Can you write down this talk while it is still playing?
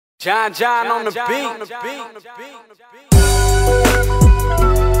John on the beat.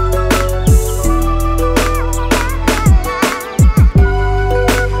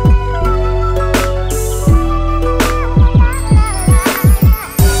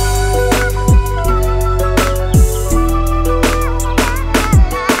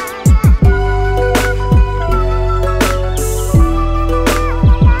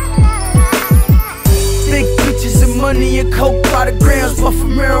 Money and coke by the grams, but for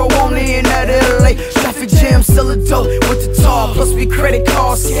marijuana in that LA. Traffic jam, selling dope with the tar, plus we credit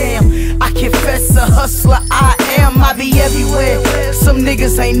card scam. I confess a hustler I am, I be everywhere. Some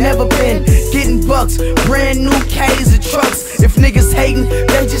niggas ain't never been getting bucks, brand new caddies and trucks. If niggas hating,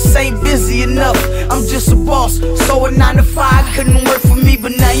 they just ain't busy enough. I'm just a boss, so a 9 to 5 couldn't work for me.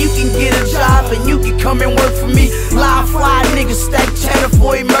 But now you can get a job and you can come and work for me. Live fly niggas stack cheddar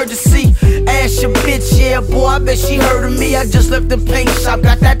for emergency. Ask your bitch, yeah boy, I bet she heard of me. I just left the paint shop,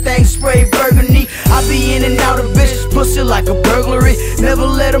 got that thing sprayed burgundy. I be in and out of bitch pussy like a burglary. Never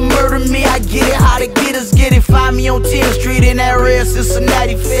let them murder me, I get it, how to get us get it. Find me on 10th Street in that red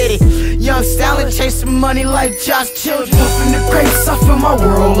Cincinnati fitty. J-Stalin chasing money like Josh Children. Puffin' the grapes, I fill my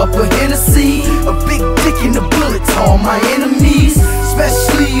world up a Hennessy. A big dick in the bullet to all my enemies,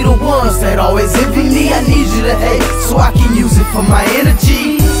 especially the ones that always envy me. I need you to hate so I can use it for my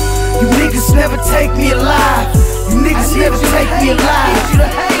energy. You niggas never take me alive. You niggas never take me alive.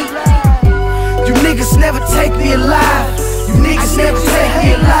 You niggas never take me alive. You niggas never take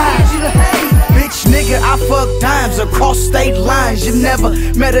me alive. Bitch nigga, I fuck dimes across state lines. You never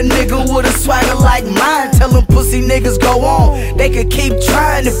met a nigga with a swagger like mine. Tell them pussy niggas go on, they could keep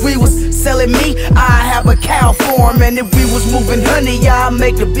trying. If we was selling meat, I'd have a cow farm. And if we was moving honey, I'd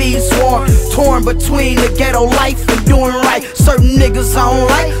make the bees swarm. Torn between the ghetto life and doing right. Certain niggas I don't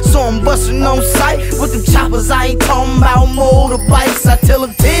like, so I'm busting on sight. With them choppers, I ain't talking about motorbikes. I tell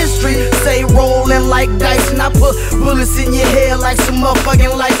them 10th Street, stay rolling like dice. And I put bullets in your head like some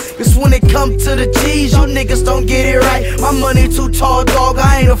motherfucking lights. Cause when it come to the G's, you niggas don't get it right. My money too tall, dog,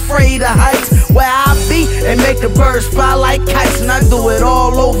 I ain't afraid of heights. Where I be, and make the birds fly like kites. And I do it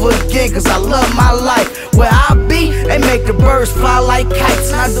all over again, cause I love my life. Where I be, and make the birds fly like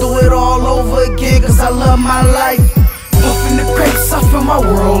kites. And I do it all over again, cause I love my life. Puffin' the grapes, I fill my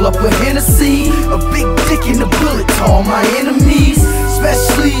world up a Hennessy. A big dick in the bullet to all my enemies,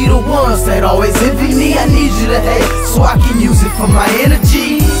 especially the ones that always envy me. I need you to hate so I can use it for my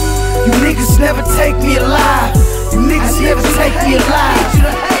energy. You niggas never take me alive. You niggas never take me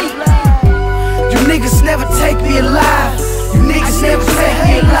alive. You niggas never take me alive. You niggas never take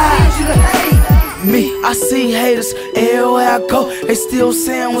me alive. Me, I see haters everywhere I go. They still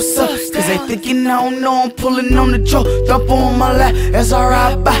saying what's up, cause they thinking I don't know I'm pulling on the joke. Dump on my lap as I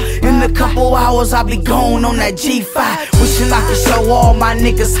ride by. In a couple hours I'll be gone on that G5. Wishing I could show all my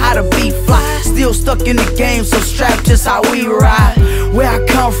niggas how to be fly. Still stuck in the game, so strapped just how we ride. Where I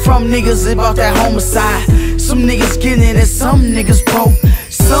come from, niggas about that homicide. Some niggas getting it and some niggas broke.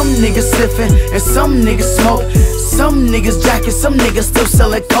 Some niggas sniffing and some niggas smoke. Some niggas jacking, some niggas still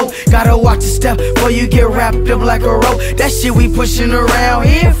sellin' coke. Gotta watch your step before you get wrapped up like a rope. That shit we pushin' around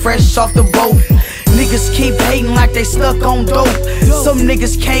here, fresh off the boat. Niggas keep hating like they stuck on dope. Some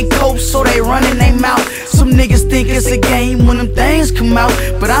niggas can't cope, so they runnin' they mouth. Some niggas think it's a game when them things come out.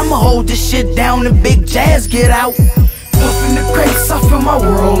 But I'ma hold this shit down and Big Jazz get out. Puffin' the grapes, I fill my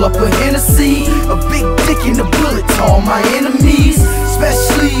world up a Hennessy. A big dick in the bullet to all my enemies,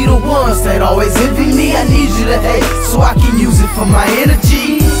 especially the ones that always envy me. I need you to hate so I can use it for my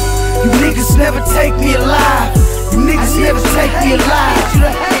energy. You niggas never take me alive. You niggas never take me alive.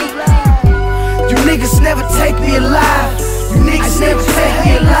 You niggas never take me alive.